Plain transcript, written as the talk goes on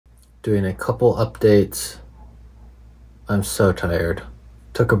doing a couple updates. I'm so tired.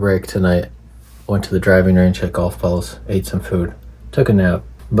 Took a break tonight. Went to the driving range, hit golf balls, ate some food, took a nap.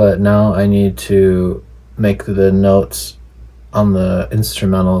 But now I need to make the notes on the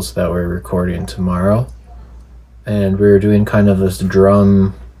instrumentals that we're recording tomorrow. And we were doing kind of this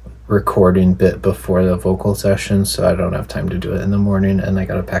drum recording bit before the vocal session, so I don't have time to do it in the morning, and I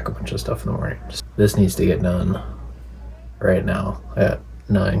gotta pack a bunch of stuff in the morning. This needs to get done right now at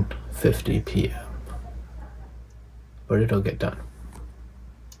 9:50 p.m. But it'll get done.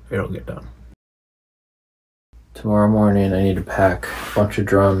 It'll get done. Tomorrow morning I need to pack a bunch of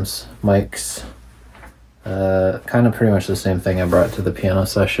drums, mics, kind of pretty much the same thing I brought to the piano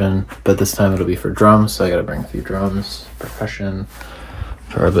session, but this time it'll be for drums, so I gotta bring a few drums, percussion,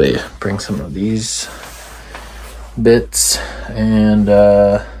 probably bring some of these bits, and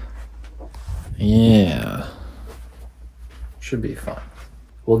yeah, should be fun.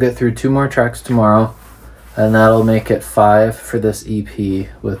 We'll get through 2 more tracks tomorrow, and that'll make it 5 for this EP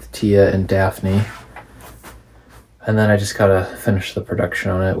with Tia and Daphne. And then I just gotta finish the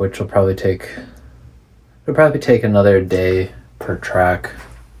production on it, which will probably take another day per track,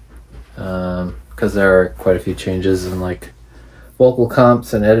 because there are quite a few changes in like vocal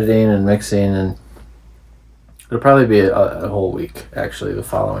comps and editing and mixing, and it'll probably be a whole week. Actually, the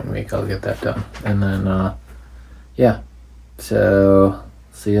following week I'll get that done, and then yeah, so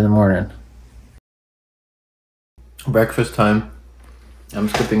see you in the morning. Breakfast time. I'm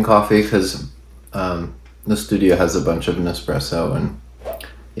skipping coffee because the studio has a bunch of Nespresso and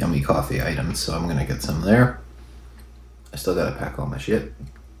yummy coffee items, so I'm gonna get some there. I still gotta pack all my shit,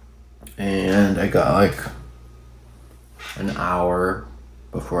 and I got like an hour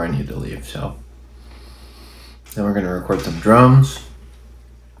before I need to leave, so then we're gonna record some drums.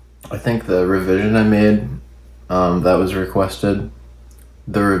 I think the revision I made that was requested,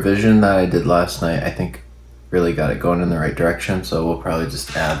 the revision that I did last night, I think really got it going in the right direction, so we'll probably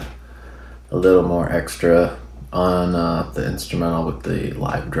just add a little more extra on the instrumental with the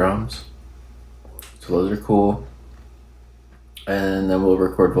live drums. So those are cool. And then we'll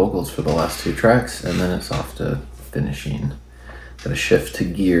record vocals for the last 2 tracks, and then it's off to finishing. Gotta shift to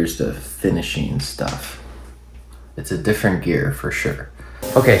gears to finishing stuff. It's a different gear for sure.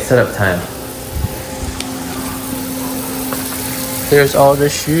 Okay, setup time. There's all the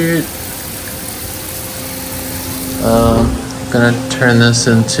shit. Gonna turn this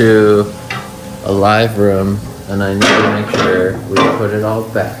into a live room, and I need to make sure we put it all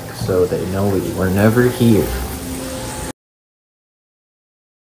back so they know we were never here.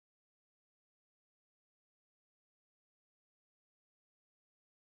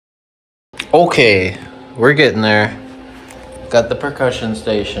 Okay, we're getting there. Got the percussion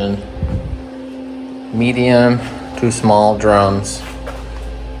station, medium to small drums,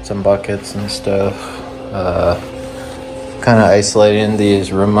 some buckets and stuff. Kind of isolating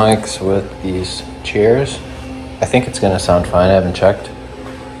these room mics with these chairs. I think it's gonna sound fine, I haven't checked.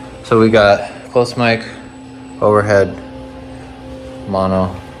 So we got close mic, overhead,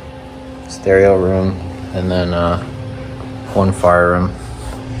 mono, stereo room, and then 1 fire room.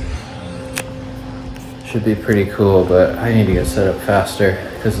 Should be pretty cool, but I need to get set up faster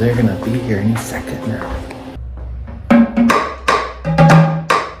because they're gonna be here any second now.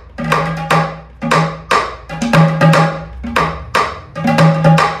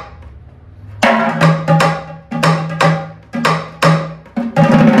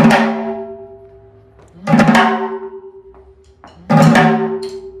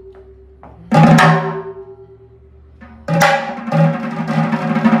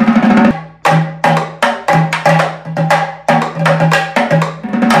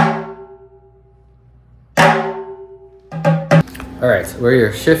 Alright,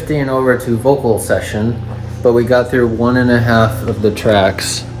 we're shifting over to vocal session, but we got through 1.5 of the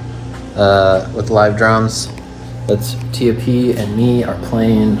tracks with live drums. That's Tia P and me are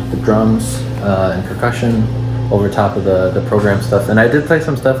playing the drums and percussion over top of the program stuff. And I did play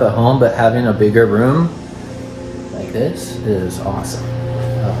some stuff at home, but having a bigger room like this is awesome.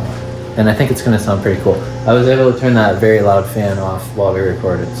 And I think it's gonna sound pretty cool. I was able to turn that very loud fan off while we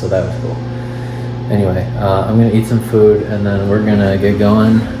recorded, so that was cool. Anyway, I'm gonna eat some food and then we're gonna get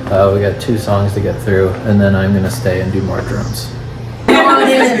going. We got 2 songs to get through, and then I'm gonna stay and do more drums.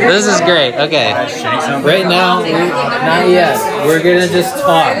 This is great. Okay. Right now, not yet. We're gonna just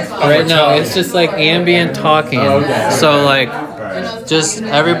talk. Right now, it's just like ambient talking. So like, just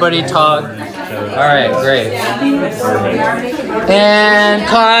everybody talk. All right, great. And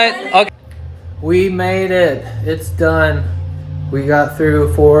cut. Okay. We made it. It's done. We got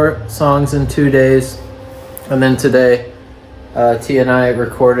through 4 songs in 2 days, and then today Tia and I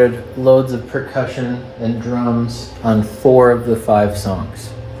recorded loads of percussion and drums on 4 of the 5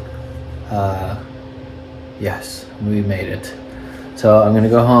 songs. Yes, we made it. So I'm gonna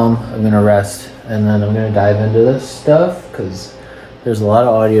go home, I'm gonna rest, and then I'm gonna dive into this stuff because there's a lot of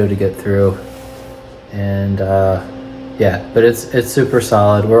audio to get through. And yeah, but it's super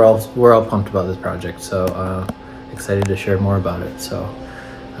solid. We're all pumped about this project, so excited to share more about it. So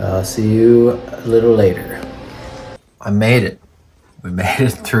see you a little later. I made it. We made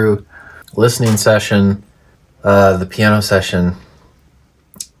it through listening session, the piano session,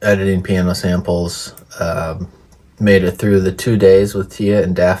 editing piano samples, made it through the 2 days with Tia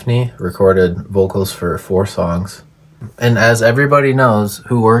and Daphne, recorded vocals for 4 songs. And as everybody knows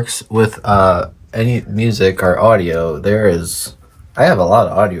who works with any music or audio, I have a lot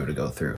of audio to go through.